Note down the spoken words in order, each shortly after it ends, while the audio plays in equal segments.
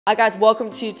Hi guys,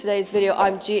 welcome to today's video.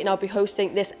 I'm G and I'll be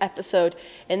hosting this episode.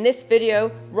 In this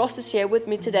video, Ross is here with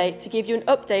me today to give you an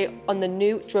update on the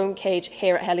new drone cage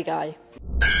here at heliguy.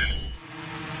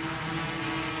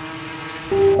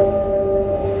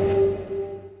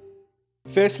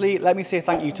 Firstly, let me say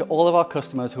thank you to all of our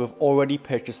customers who have already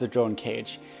purchased the drone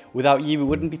cage. Without you, it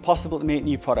wouldn't be possible to make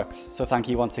new products, so thank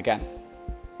you once again.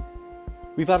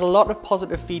 We've had a lot of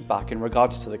positive feedback in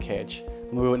regards to the cage,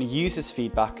 and we're going to use this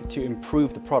feedback to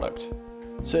improve the product.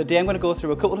 So today I'm going to go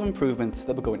through a couple of improvements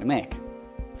that we're going to make.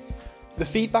 The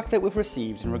feedback that we've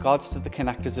received in regards to the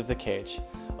connectors of the cage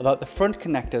are that the front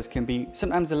connectors can be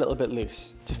sometimes a little bit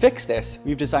loose. To fix this,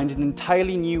 we've designed an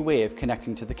entirely new way of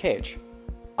connecting to the cage.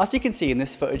 As you can see in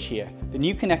this footage here, the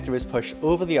new connector is pushed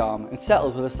over the arm and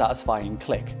settles with a satisfying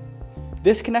click.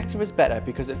 This connector is better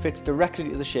because it fits directly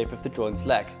to the shape of the drone's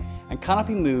leg and cannot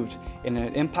be moved in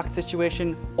an impact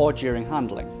situation or during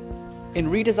handling. In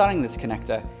redesigning this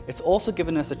connector, it's also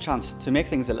given us a chance to make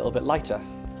things a little bit lighter.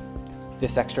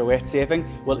 This extra weight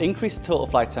saving will increase the total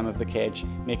flight time of the cage,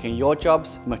 making your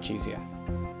jobs much easier.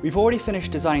 We've already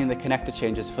finished designing the connector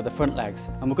changes for the front legs,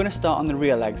 and we're going to start on the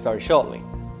rear legs very shortly.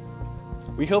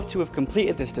 We hope to have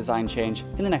completed this design change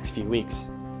in the next few weeks.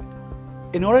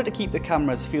 In order to keep the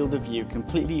camera's field of view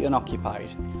completely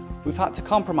unoccupied, we've had to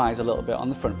compromise a little bit on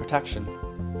the front protection.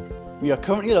 We are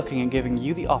currently looking at giving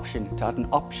you the option to add an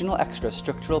optional extra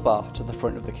structural bar to the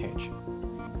front of the cage.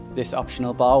 This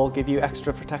optional bar will give you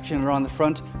extra protection around the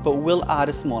front, but will add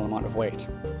a small amount of weight.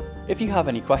 If you have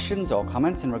any questions or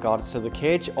comments in regards to the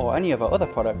cage or any of our other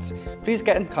products, please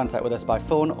get in contact with us by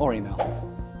phone or email.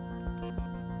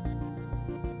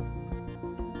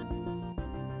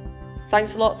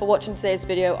 Thanks a lot for watching today's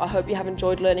video. I hope you have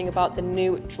enjoyed learning about the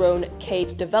new drone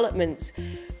cage developments.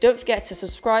 Don't forget to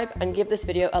subscribe and give this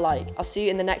video a like. I'll see you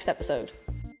in the next episode.